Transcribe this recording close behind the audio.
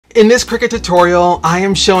In this Cricut tutorial, I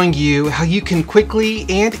am showing you how you can quickly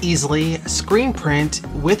and easily screen print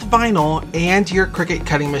with vinyl and your Cricut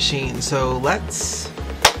cutting machine. So let's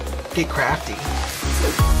get crafty.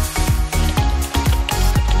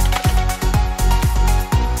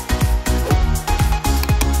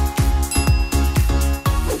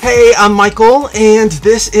 Hey, I'm Michael, and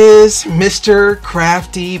this is Mr.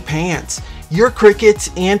 Crafty Pants, your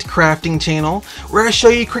Cricut and crafting channel, where I show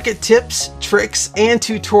you Cricut tips, tricks, and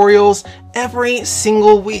tutorials every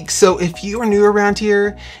single week. So if you are new around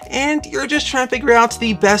here and you're just trying to figure out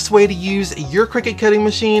the best way to use your Cricut cutting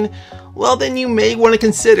machine, well, then you may want to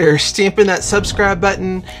consider stamping that subscribe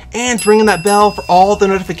button and ringing that bell for all the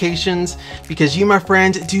notifications, because you, my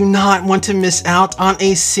friend, do not want to miss out on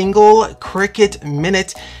a single Cricut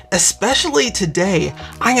minute, especially today.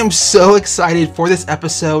 I am so excited for this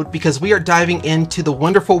episode because we are diving into the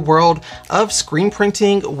wonderful world of screen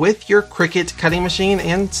printing with your Cricut cutting machine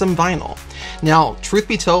and some vinyl. Now, truth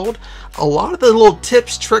be told, a lot of the little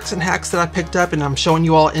tips, tricks, and hacks that I picked up and I'm showing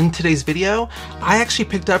you all in today's video, I actually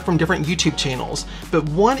picked up from different YouTube channels, but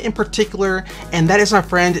one in particular, and that is my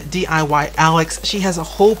friend DIY Alex. She has a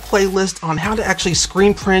whole playlist on how to actually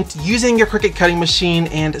screen print using your Cricut cutting machine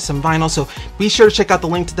and some vinyl, so be sure to check out the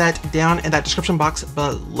link to that down in that description box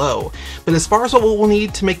below. But as far as what we'll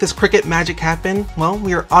need to make this Cricut magic happen, well,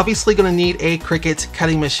 we are obviously going to need a Cricut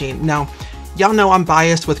cutting machine. Now, y'all know I'm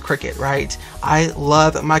biased with Cricut, right? I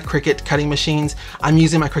love my Cricut cutting machines. I'm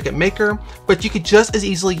using my Cricut Maker, but you could just as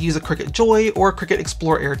easily use a Cricut Joy or a Cricut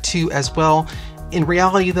Explorer Air 2 as well. In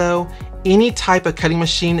reality though, any type of cutting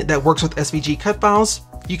machine that works with SVG cut files,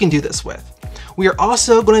 you can do this with. We are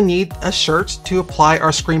also going to need a shirt to apply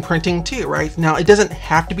our screen printing to, right? Now, it doesn't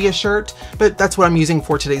have to be a shirt, but that's what I'm using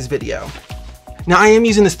for today's video. Now, I am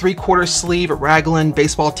using this 3/4 sleeve raglan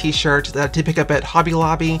baseball t-shirt that I did pick up at Hobby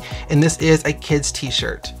Lobby, and this is a kid's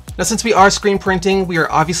t-shirt. Now, since we are screen printing, we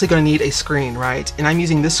are obviously going to need a screen, right? And I'm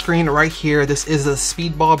using this screen right here. This is the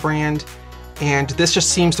SPEEDBALL brand, and this just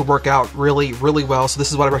seems to work out really, really well. So this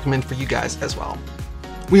is what I recommend for you guys as well.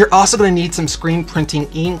 We are also going to need some screen printing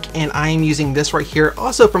ink, and I am using this right here,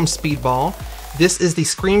 also from SPEEDBALL. This is the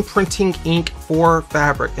screen printing ink for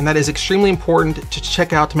fabric, and that is extremely important to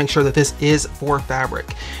check out to make sure that this is for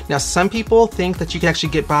fabric. Now, some people think that you can actually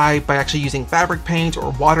get by actually using fabric paint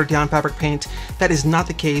or watered down fabric paint. That is not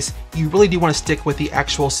the case. You really do want to stick with the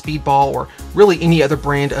actual SPEEDBALL or really any other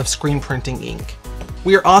brand of screen printing ink.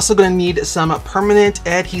 We are also going to need some permanent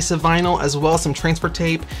adhesive vinyl as well as some transfer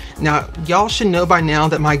tape. Now, y'all should know by now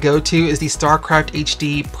that my go-to is the STARCRAFT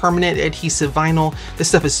HD permanent adhesive vinyl. This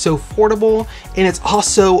stuff is so affordable and it's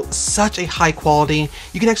also such a high quality.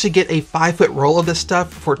 You can actually get a 5-foot roll of this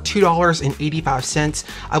stuff for $2.85.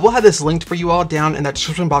 I will have this linked for you all down in that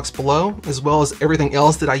description box below, as well as everything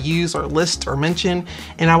else that I use or list or mention,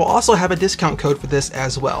 and I will also have a discount code for this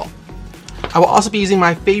as well. I will also be using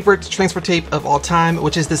my favorite transfer tape of all time,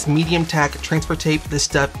 which is this medium tack transfer tape. This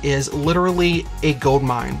stuff is literally a gold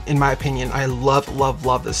mine, in my opinion. I love, love,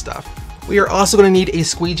 love this stuff. We are also going to need a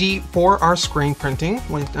squeegee for our screen printing.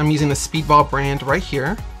 I'm using the SPEEDBALL brand right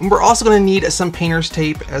here. And we're also going to need some painter's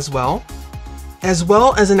tape as well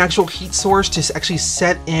as an actual heat source to actually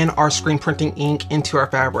set in our screen printing ink into our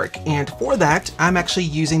fabric. And for that, I'm actually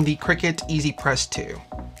using the Cricut EASYPRESS 2.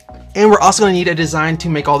 And we're also going to need a design to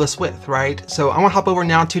make all this with, right? So I'm going to hop over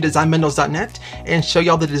now to designbundles.net and show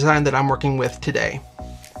y'all the design that I'm working with today.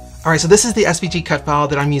 All right, so this is the SVG cut file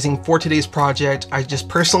that I'm using for today's project. I just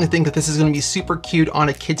personally think that this is going to be super cute on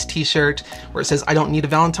a kid's t-shirt where it says, "I don't need a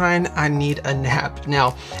Valentine, I need a nap."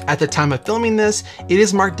 Now, at the time of filming this, it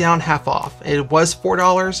is marked down half off. It was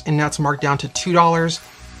 $4 and now it's marked down to $2.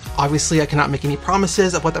 Obviously, I cannot make any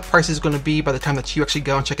promises of what the price is going to be by the time that you actually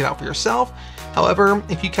go and check it out for yourself. However,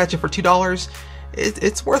 if you catch it for $2,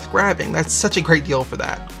 it's worth grabbing. That's such a great deal for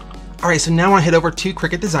that. All right, so now I want to head over to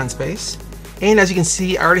Cricut Design Space. And as you can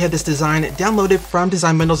see, I already have this design downloaded from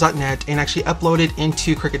designbundles.net and actually uploaded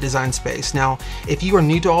into Cricut Design Space. Now, if you are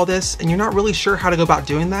new to all this and you're not really sure how to go about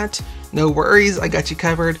doing that, no worries, I got you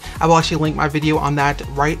covered. I will actually link my video on that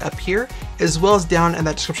right up here, as well as down in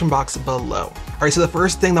that description box below. All right, so the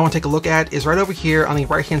first thing that I want to take a look at is right over here on the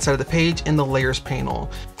right-hand side of the page in the layers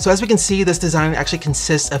panel. So as we can see, this design actually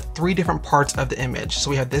consists of 3 different parts of the image.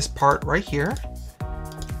 So we have this part right here,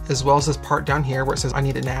 as well as this part down here where it says "I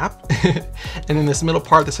need a nap," and then this middle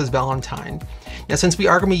part that says "Valentine." Now, since we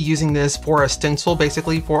are going to be using this for a stencil,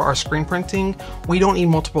 basically for our screen printing, we don't need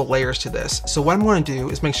multiple layers to this. So what I'm going to do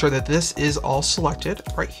is make sure that this is all selected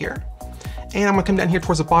right here. And I'm going to come down here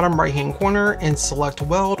towards the bottom right-hand corner and select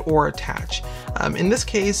weld or attach. In this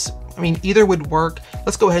case, I mean, either would work.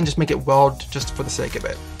 Let's go ahead and just make it weld just for the sake of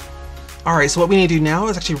it. Alright, so what we need to do now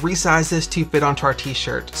is actually resize this to fit onto our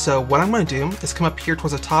t-shirt. So what I'm going to do is come up here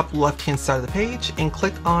towards the top left-hand side of the page and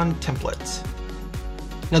click on Templates.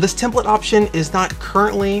 Now this template option is not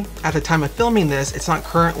currently, at the time of filming this, it's not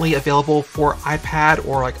currently available for iPad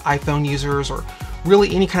or like iPhone users or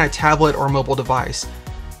really any kind of tablet or mobile device.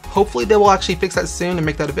 Hopefully they will actually fix that soon and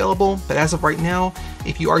make that available, but as of right now,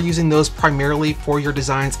 if you are using those primarily for your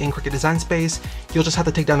designs in Cricut Design Space, you'll just have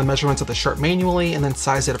to take down the measurements of the shirt manually and then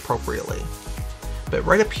size it appropriately. But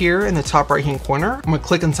right up here in the top right hand corner, I'm going to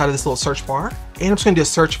click inside of this little search bar, and I'm just going to do a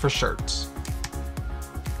search for shirts.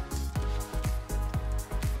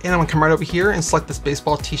 And I'm going to come right over here and select this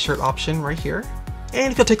baseball t-shirt option right here. And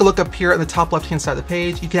if you'll take a look up here at the top left hand side of the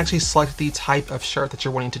page, you can actually select the type of shirt that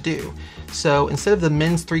you're wanting to do. So instead of the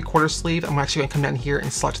men's 3/4 sleeve, I'm actually going to come down here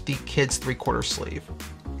and select the kids 3/4 sleeve.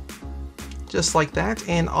 Just like that.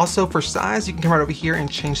 And also for size, you can come right over here and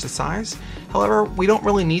change the size. However, we don't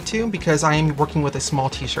really need to because I am working with a small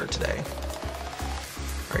t-shirt today.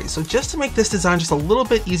 Alright, so just to make this design just a little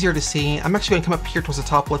bit easier to see, I'm actually going to come up here towards the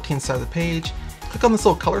top left hand side of the page, click on this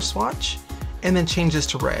little color swatch, and then change this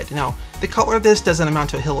to red. Now, the color of this doesn't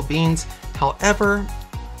amount to a hill of beans. However,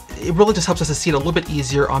 it really just helps us to see it a little bit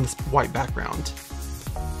easier on this white background.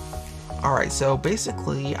 Alright, so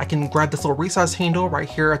basically I can grab this little resize handle right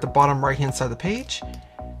here at the bottom right hand side of the page,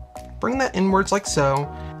 bring that inwards like so,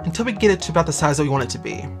 until we get it to about the size that we want it to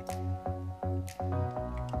be.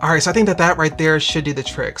 Alright, so I think that right there should do the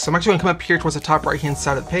trick. So I'm actually going to come up here towards the top right hand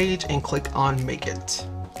side of the page and click on Make It.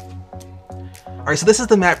 Alright, so this is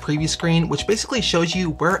the mat preview screen, which basically shows you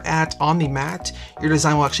where at on the mat your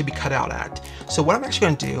design will actually be cut out at. So what I'm actually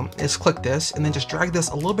going to do is click this and then just drag this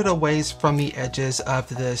a little bit away from the edges of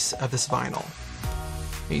this vinyl.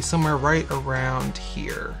 Maybe somewhere right around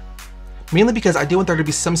here. Mainly because I do want there to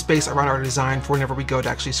be some space around our design for whenever we go to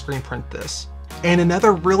actually screen print this. And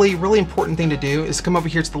another really important thing to do is come over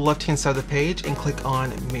here to the left hand side of the page and click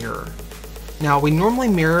on Mirror. Now, we normally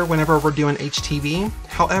mirror whenever we're doing HTV,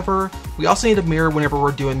 however, we also need to mirror whenever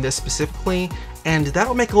we're doing this specifically, and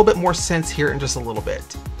that'll make a little bit more sense here in just a little bit.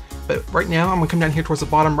 But right now, I'm going to come down here towards the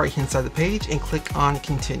bottom right hand side of the page and click on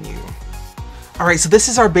Continue. Alright, so this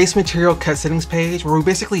is our base material cut settings page where we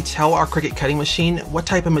basically tell our Cricut cutting machine what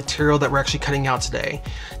type of material that we're actually cutting out today.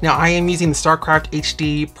 Now, I am using the STARCRAFT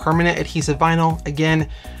HD permanent adhesive vinyl. Again,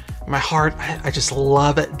 my heart, I just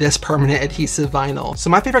love this permanent adhesive vinyl.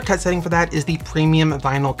 So my favorite cut setting for that is the premium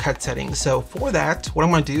vinyl cut setting. So for that, what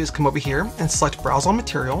I'm going to do is come over here and select Browse All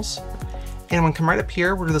Materials. And I'm going to come right up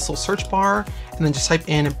here, we'll do this little search bar, and then just type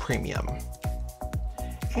in premium.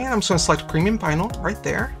 And I'm just going to select premium vinyl right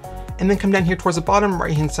there. And then come down here towards the bottom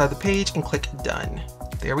right hand side of the page and click Done.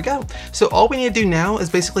 There we go. So all we need to do now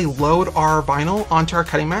is basically load our vinyl onto our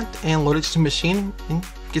cutting mat and load it to the machine and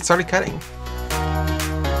get started cutting.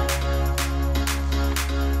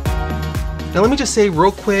 Now let me just say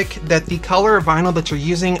real quick that the color of vinyl that you're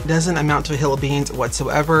using doesn't amount to a hill of beans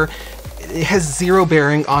whatsoever. It has zero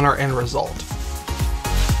bearing on our end result.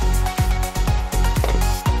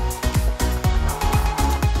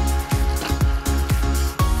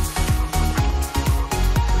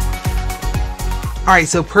 Alright,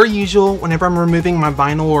 so per usual, whenever I'm removing my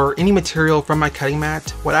vinyl or any material from my cutting mat,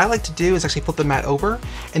 what I like to do is actually flip the mat over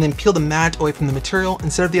and then peel the mat away from the material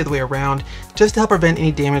instead of the other way around, just to help prevent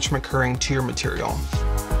any damage from occurring to your material.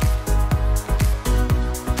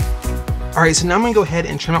 Alright, so now I'm going to go ahead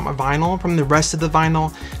and trim out my vinyl from the rest of the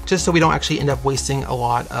vinyl, just so we don't actually end up wasting a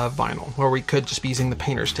lot of vinyl, where we could just be using the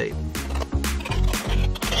painter's tape.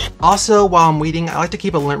 Also, while I'm weeding, I like to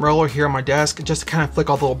keep a lint roller here on my desk just to kind of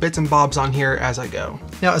flick all the little bits and bobs on here as I go.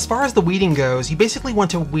 Now, as far as the weeding goes, you basically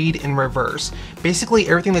want to weed in reverse. Basically,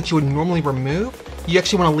 everything that you would normally remove, you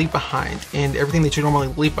actually want to leave behind, and everything that you normally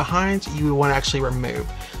leave behind, you want to actually remove.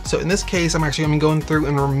 So in this case, I'm actually going through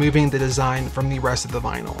and removing the design from the rest of the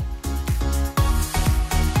vinyl.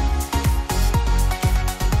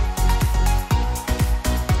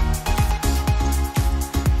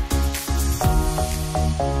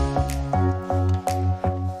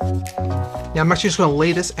 Now I'm actually just going to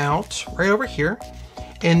lay this out right over here,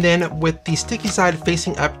 and then with the sticky side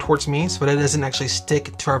facing up towards me so that it doesn't actually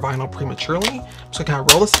stick to our vinyl prematurely, I'm just going to kind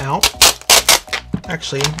of roll this out.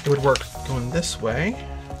 Actually, it would work going this way.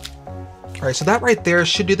 Alright, so that right there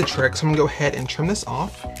should do the trick, so I'm going to go ahead and trim this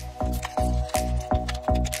off.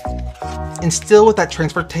 And still with that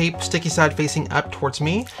transfer tape sticky side facing up towards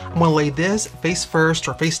me, I'm going to lay this face first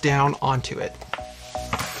or face down onto it.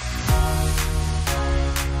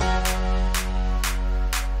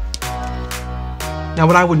 Now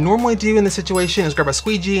what I would normally do in this situation is grab a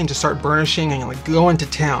squeegee and just start burnishing and like go into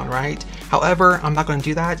town, right? However, I'm not going to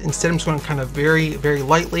do that. Instead, I'm just going to kind of very, very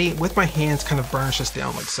lightly with my hands kind of burnish this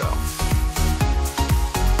down like so.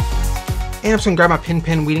 And I'm just going to grab my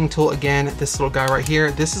PINPEN weeding tool again, this little guy right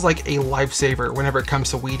here. This is like a lifesaver whenever it comes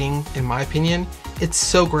to weeding, in my opinion. It's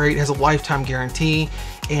so great, it has a lifetime guarantee,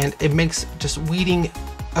 and it makes just weeding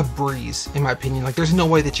a breeze, in my opinion. Like, there's no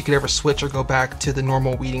way that you could ever switch or go back to the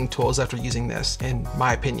normal weeding tools after using this, in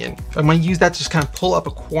my opinion. So I'm going to use that to just kind of pull up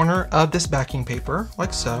a corner of this backing paper,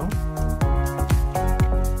 like so.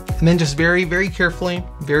 And then just very, very carefully,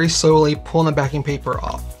 very slowly pulling the backing paper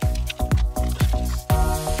off.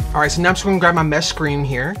 All right, so now I'm just going to grab my mesh screen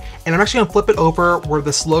here, and I'm actually going to flip it over where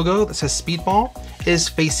this logo that says Speedball is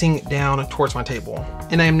facing down towards my table.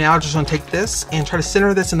 And I am now just going to take this and try to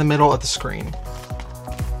center this in the middle of the screen.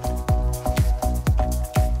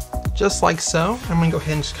 Just like so. I'm going to go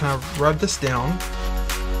ahead and just kind of rub this down.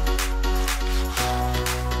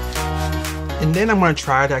 And then I'm going to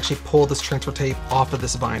try to actually pull this transfer tape off of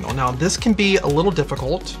this vinyl. Now, this can be a little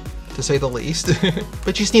difficult, to say the least, but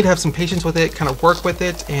you just need to have some patience with it, kind of work with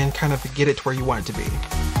it, and kind of get it to where you want it to be.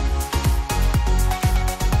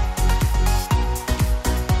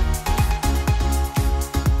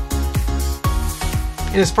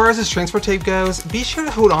 And as far as this transfer tape goes, be sure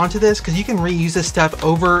to hold on to this because you can reuse this stuff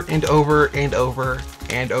over and over and over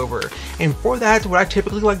and over. And for that, what I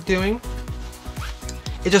typically like doing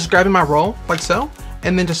is just grabbing my roll like so,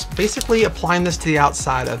 and then just basically applying this to the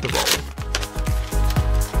outside of the roll.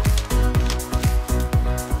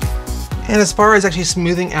 And as far as actually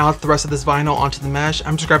smoothing out the rest of this vinyl onto the mesh,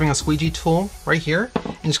 I'm just grabbing a squeegee tool right here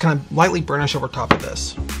and just kind of lightly burnish over top of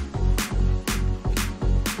this.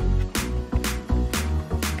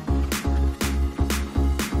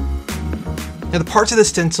 Now, the parts of the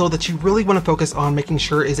stencil that you really want to focus on making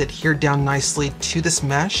sure is adhered down nicely to this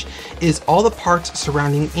mesh is all the parts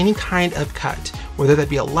surrounding any kind of cut, whether that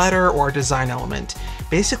be a letter or a design element.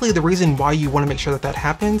 Basically, the reason why you want to make sure that that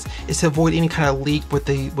happens is to avoid any kind of leak with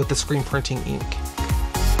the screen printing ink.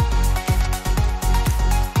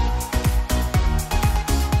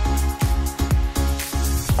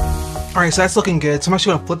 All right, so that's looking good. So I'm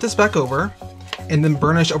actually going to flip this back over and then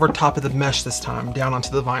burnish over top of the mesh this time, down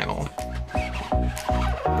onto the vinyl.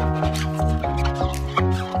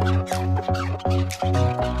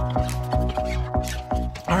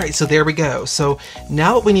 Alright, so there we go. So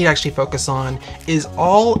now what we need to actually focus on is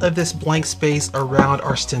all of this blank space around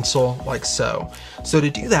our stencil like so. So to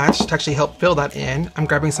do that, to actually help fill that in, I'm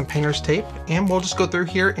grabbing some painter's tape and we'll just go through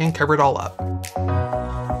here and cover it all up.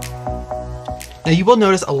 Now you will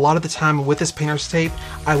notice a lot of the time with this painter's tape,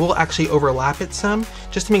 I will actually overlap it some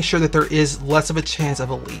just to make sure that there is less of a chance of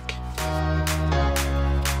a leak.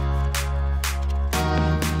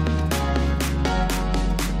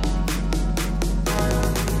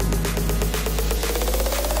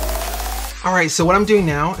 Alright, so what I'm doing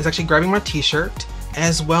now is actually grabbing my t-shirt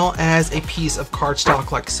as well as a piece of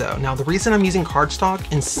cardstock like so. Now the reason I'm using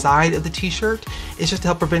cardstock inside of the t-shirt is just to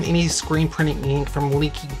help prevent any screen printing ink from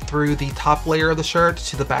leaking through the top layer of the shirt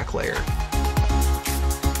to the back layer.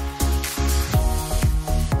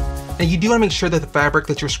 Now you do want to make sure that the fabric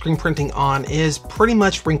that you're screen printing on is pretty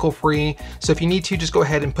much wrinkle free. So if you need to, just go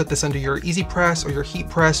ahead and put this under your EasyPress or your heat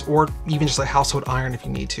press or even just a household iron if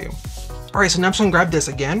you need to. Alright, so now I'm just going to grab this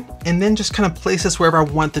again and then just kind of place this wherever I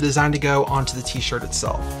want the design to go onto the t-shirt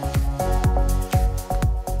itself.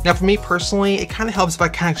 Now for me personally, it kind of helps if I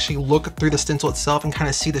can actually look through the stencil itself and kind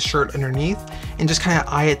of see the shirt underneath and just kind of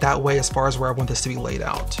eye it that way as far as where I want this to be laid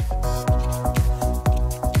out.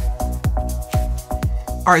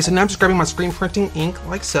 Alright, so now I'm just grabbing my screen printing ink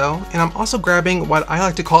like so, and I'm also grabbing what I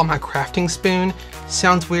like to call my crafting spoon.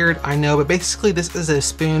 Sounds weird, I know, but basically this is a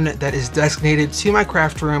spoon that is designated to my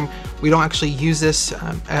craft room. We don't actually use this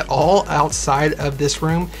at all outside of this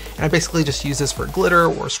room, and I basically just use this for glitter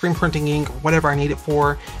or screen printing ink, whatever I need it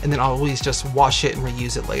for, and then I'll always just wash it and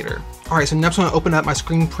reuse it later. Alright, so now I'm just going to open up my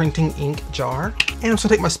screen printing ink jar, and I'm just going to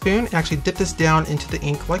take my spoon and actually dip this down into the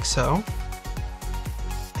ink like so.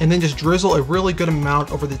 And then just drizzle a really good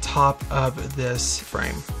amount over the top of this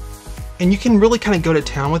frame. And you can really kind of go to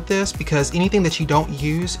town with this because anything that you don't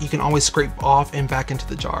use, you can always scrape off and back into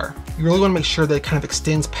the jar. You really want to make sure that it kind of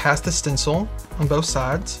extends past the stencil on both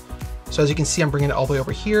sides. So as you can see, I'm bringing it all the way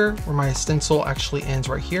over here where my stencil actually ends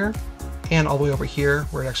right here, and all the way over here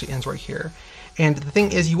where it actually ends right here. And the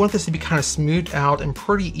thing is, you want this to be kind of smoothed out and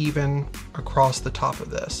pretty even across the top of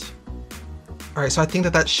this. Alright, so I think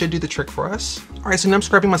that should do the trick for us. Alright, so now I'm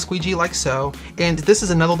scrubbing my squeegee like so, and this is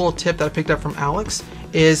another little tip that I picked up from Alex,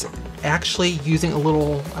 is actually using a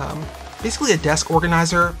little, basically a desk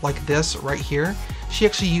organizer like this right here. She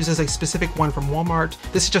actually uses a specific one from Walmart.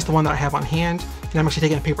 This is just the one that I have on hand. And I'm actually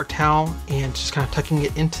taking a paper towel and just kind of tucking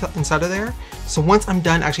it inside of there. So once I'm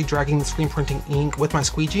done actually dragging the screen printing ink with my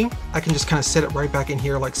squeegee, I can just kind of set it right back in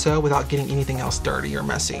here like so without getting anything else dirty or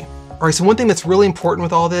messy. All right, so one thing that's really important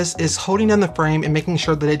with all this is holding down the frame and making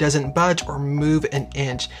sure that it doesn't budge or move an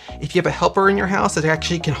inch. If you have a helper in your house that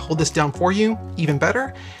actually can hold this down for you, even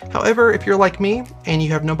better. However, if you're like me and you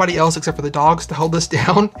have nobody else except for the dogs to hold this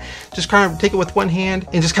down, just kind of take it with one hand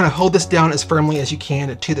and just kind of hold this down as firmly as you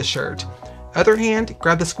can to the shirt. Other hand,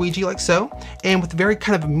 grab the squeegee like so, and with very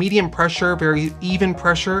kind of medium pressure, very even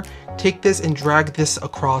pressure, take this and drag this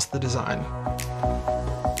across the design.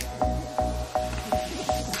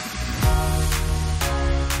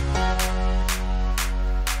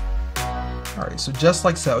 All right, so just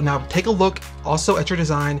like so. Now take a look also at your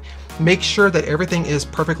design. Make sure that everything is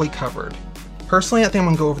perfectly covered. Personally, I think I'm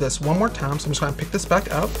gonna go over this one more time, so I'm just gonna pick this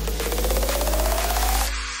back up,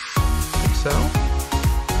 like so.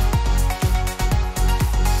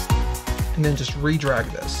 And then just re-drag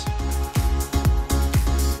this.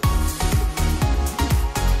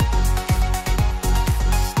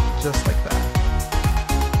 Just like that.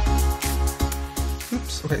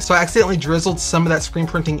 Oops, okay, so I accidentally drizzled some of that screen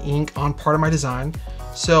printing ink on part of my design.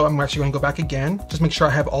 So I'm actually going to go back again, just make sure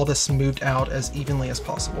I have all this smoothed out as evenly as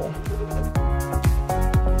possible.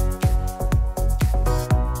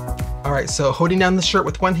 All right, so holding down the shirt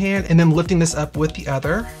with one hand and then lifting this up with the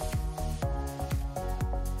other.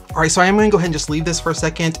 All right, so I am gonna go ahead and just leave this for a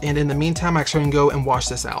second, and in the meantime, I'm actually gonna go and wash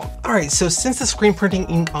this out. All right, so since the screen printing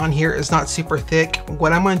ink on here is not super thick,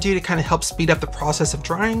 what I'm gonna do to kind of help speed up the process of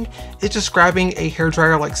drying is just grabbing a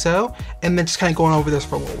hairdryer like so, and then just kind of going over this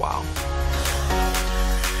for a little while.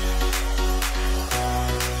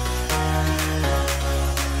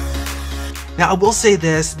 Now I will say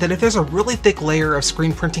this, that if there's a really thick layer of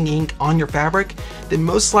screen printing ink on your fabric, then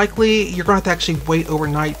most likely you're going to have to actually wait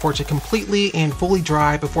overnight for it to completely and fully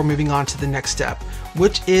dry before moving on to the next step,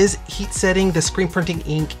 which is heat setting the screen printing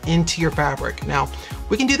ink into your fabric. Now,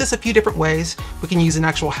 we can do this a few different ways. We can use an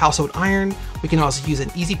actual household iron, we can also use an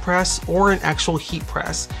EasyPress or an actual heat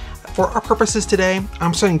press. For our purposes today,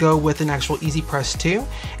 I'm just going to go with an actual EasyPress 2,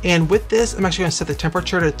 and with this, I'm actually going to set the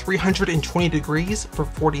temperature to 320 degrees for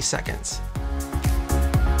 40 seconds.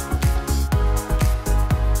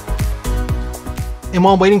 And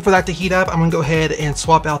while I'm waiting for that to heat up, I'm gonna go ahead and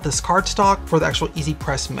swap out this cardstock for the actual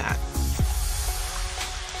EasyPress mat.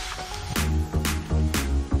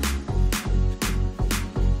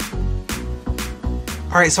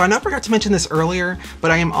 All right, so I forgot to mention this earlier,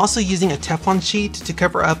 but I am also using a Teflon sheet to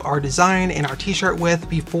cover up our design and our t-shirt with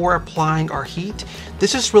before applying our heat.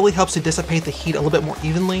 This just really helps to dissipate the heat a little bit more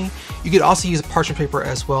evenly. You could also use a parchment paper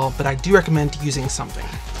as well, but I do recommend using something.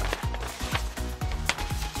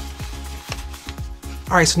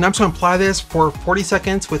 All right, so now I'm just gonna apply this for 40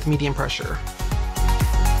 seconds with medium pressure.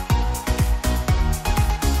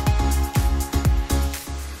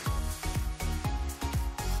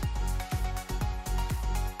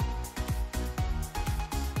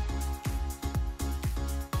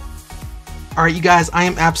 All right, you guys, I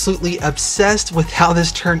am absolutely obsessed with how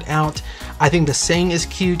this turned out. I think the saying is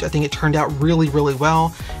cute. I think it turned out really, really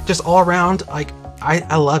well. Just all around, like,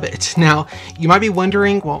 I love it. Now, you might be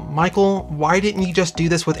wondering, well, Michael, why didn't you just do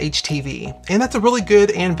this with HTV? And that's a really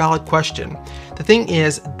good and valid question. The thing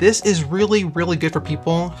is, this is really, really good for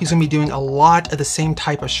people who's gonna be doing a lot of the same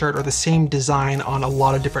type of shirt or the same design on a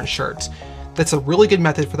lot of different shirts. That's a really good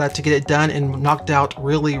method for that to get it done and knocked out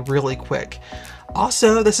really, really quick.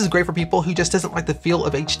 Also, this is great for people who just doesn't like the feel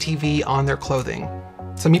of HTV on their clothing.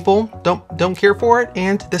 Some people don't care for it,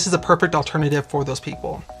 and this is a perfect alternative for those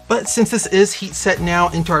people. But since this is heat set now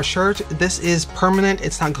into our shirt, this is permanent,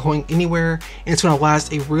 it's not going anywhere, and it's gonna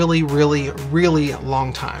last a really, really, really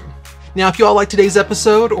long time. Now, if you all like today's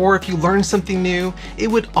episode, or if you learned something new,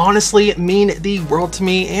 it would honestly mean the world to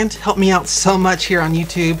me and help me out so much here on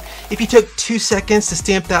YouTube if you took 2 seconds to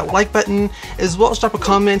stamp that like button, as well as drop a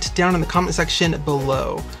comment down in the comment section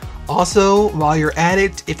below. Also, while you're at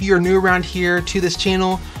it, if you're new around here to this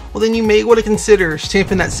channel, well then you may want to consider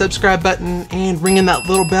stamping that subscribe button and ringing that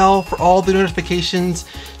little bell for all the notifications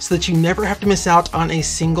so that you never have to miss out on a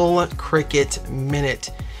single Cricut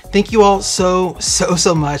minute. Thank you all so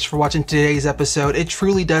much for watching today's episode. It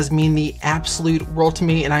truly does mean the absolute world to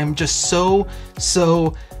me, and I am just so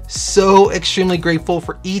extremely grateful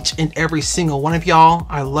for each and every single one of y'all.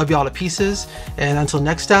 I love y'all to pieces, and until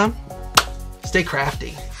next time, stay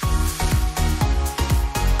crafty.